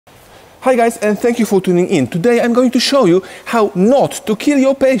Hi guys, and thank you for tuning in. Today I'm going to show you how not to kill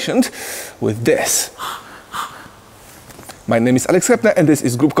your patient with this. My name is Alex Hepner and this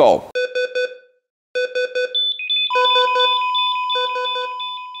is Group Call.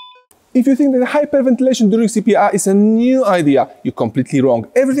 If you think that hyperventilation during CPR is a new idea, you're completely wrong.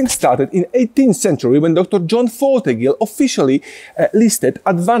 Everything started in 18th century when Dr. John Fortegill officially listed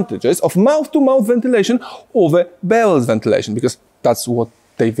advantages of mouth-to-mouth ventilation over bellows ventilation, because that's what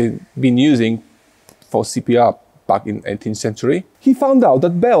they've been using for CPR back in 18th century. He found out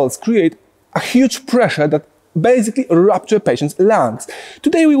that bellows create a huge pressure that basically rupture patients' lungs.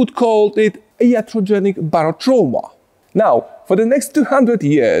 Today we would call it iatrogenic barotrauma. Now, for the next 200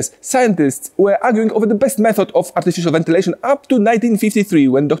 years, scientists were arguing over the best method of artificial ventilation up to 1953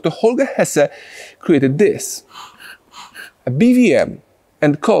 when Dr. Holger Hesse created this, a BVM,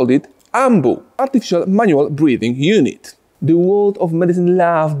 and called it AMBU, Artificial Manual Breathing Unit. The world of medicine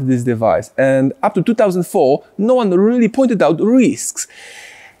loved this device, and up to 2004, no one really pointed out risks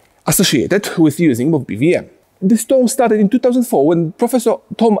associated with using of BVM. The storm started in 2004 when Professor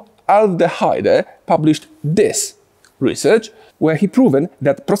Tom Aldehyde published this research, where he proven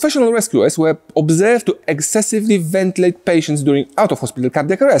that professional rescuers were observed to excessively ventilate patients during out-of-hospital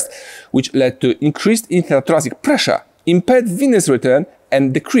cardiac arrest, which led to increased intrathoracic pressure, impaired venous return,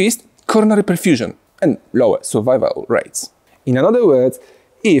 and decreased coronary perfusion and lower survival rates. In other words,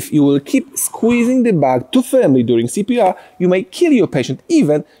 if you will keep squeezing the bag too firmly during CPR, you may kill your patient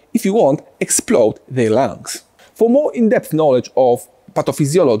even if you won't explode their lungs. For more in-depth knowledge of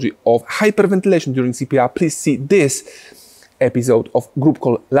pathophysiology of hyperventilation during CPR, please see this episode of Group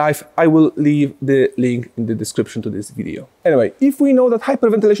Call Live. I will leave the link in the description to this video. Anyway, if we know that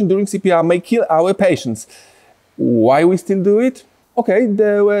hyperventilation during CPR may kill our patients, why we still do it? Okay,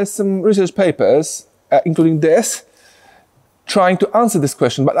 there were some research papers, including this, trying to answer this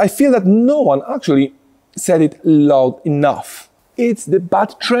question, but I feel that no one actually said it loud enough. It's the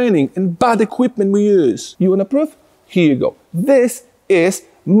bad training and bad equipment we use. You want a proof? Here you go. This is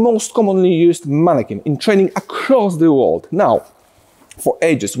most commonly used manikin in training across the world. Now, for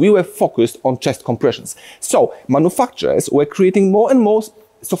ages, we were focused on chest compressions. So, manufacturers were creating more and more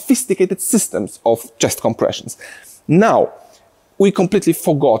sophisticated systems of chest compressions. Now, we completely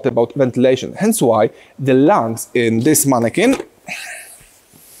forgot about ventilation, hence why the lungs in this manikin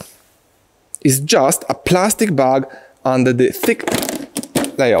is just a plastic bag under the thick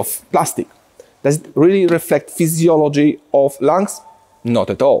layer of plastic. Does it really reflect physiology of lungs? Not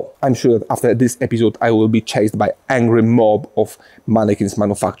at all. I'm sure that after this episode I will be chased by angry mob of mannequins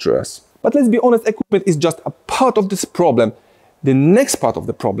manufacturers. But let's be honest, equipment is just a part of this problem. The next part of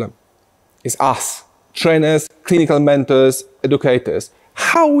the problem is us. Trainers, clinical mentors, educators.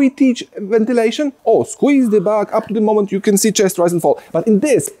 How we teach ventilation? Oh, squeeze the bag up to the moment you can see chest rise and fall. But in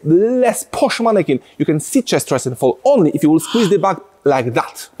this less posh mannequin, you can see chest rise and fall only if you will squeeze the bag like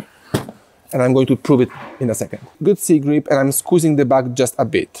that. And I'm going to prove it in a second. Good C grip, and I'm squeezing the bag just a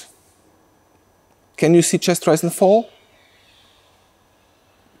bit. Can you see chest rise and fall?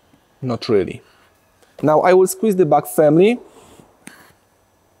 Not really. Now I will squeeze the bag firmly.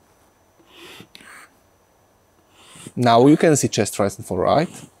 Now you can see chest rise and fall, right?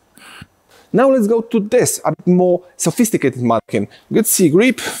 Now let's go to this, a bit more sophisticated mannequin. Good C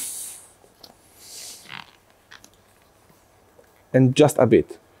grip. And just a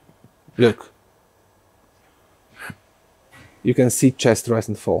bit. Look. You can see chest rise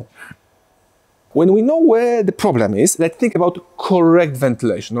and fall. When we know where the problem is, let's think about correct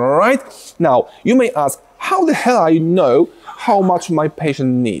ventilation, all right? Now, you may ask, how the hell I know how much my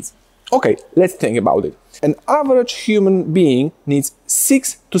patient needs? Okay, let's think about it. An average human being needs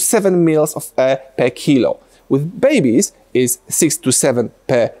 6 to 7 mils of air per kilo. With babies, is 6 to 7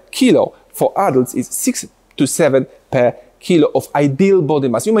 per kilo. For adults, is 6 to 7 per kilo of ideal body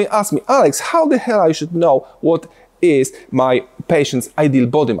mass. You may ask me, Alex, how the hell I should know what is my patient's ideal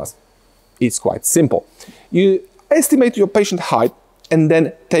body mass? It's quite simple. You estimate your patient height and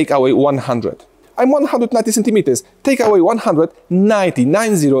then take away 100. I'm 190 centimeters. Take away 190,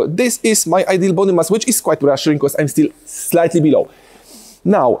 90. This is my ideal body mass, which is quite reassuring because I'm still slightly below.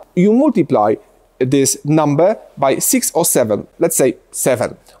 Now, you multiply this number by 6 or 7. Let's say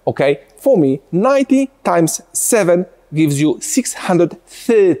 7, okay? For me, 90 times 7 gives you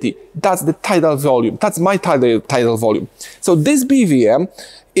 630. That's the tidal volume. That's my tidal volume. So this BVM,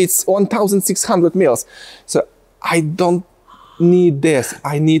 it's 1,600 mils. So I don't need this.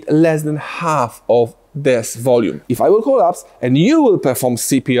 I need less than half of this volume. If I will collapse and you will perform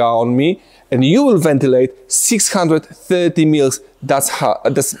CPR on me and you will ventilate 630 mils, that's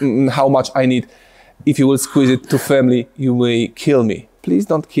how much I need. If you will squeeze it too firmly, you may kill me. Please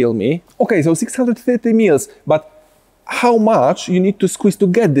don't kill me. Okay, so 630 mils, but how much you need to squeeze to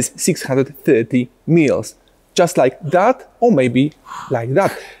get this 630 mils? Just like that, or maybe like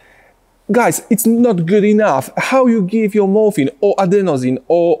that. Guys, it's not good enough. How you give your morphine or adenosine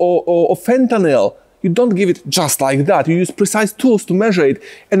or fentanyl? You don't give it just like that. You use precise tools to measure it.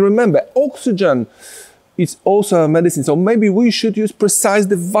 And remember, oxygen is also a medicine. So maybe we should use precise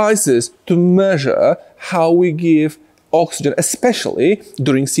devices to measure how we give oxygen, especially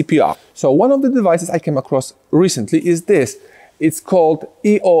during CPR. So one of the devices I came across recently is this. It's called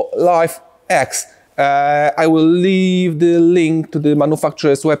EO Life X. I will leave the link to the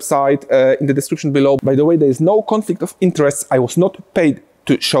manufacturer's website in the description below. By the way, there is no conflict of interest. I was not paid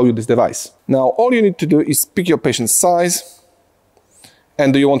to show you this device. Now, all you need to do is pick your patient's size.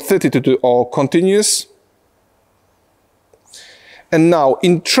 And do you want 32 or continuous? And now,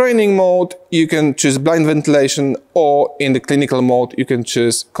 in training mode, you can choose blind ventilation, or in the clinical mode, you can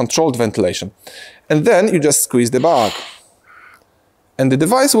choose controlled ventilation. And then you just squeeze the bag. And the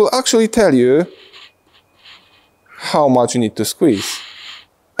device will actually tell you how much you need to squeeze,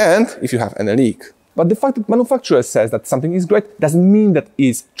 and if you have any leak. But the fact that manufacturer says that something is great doesn't mean that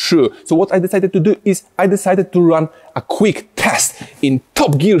it's true. So what I decided to do is I decided to run a quick test in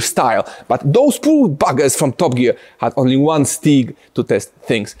Top Gear style. But those poor buggers from Top Gear had only one stick to test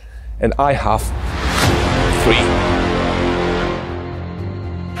things, and I have 3.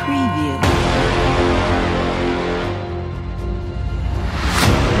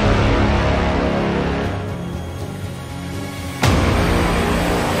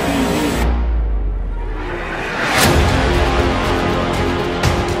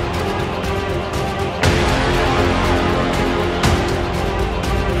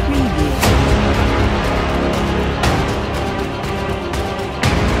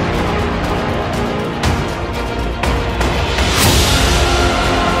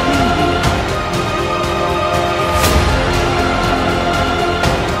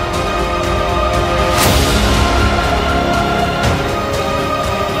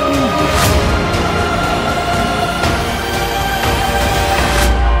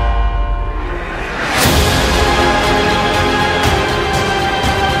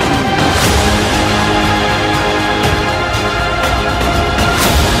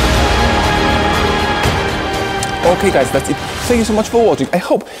 Okay guys, that's it. Thank you so much for watching. I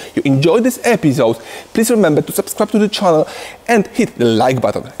hope you enjoyed this episode. Please remember to subscribe to the channel and hit the like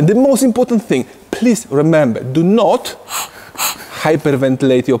button. And the most important thing, please remember, do not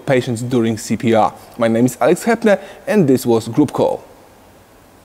hyperventilate your patients during CPR. My name is Alex Hepner and this was Group Call.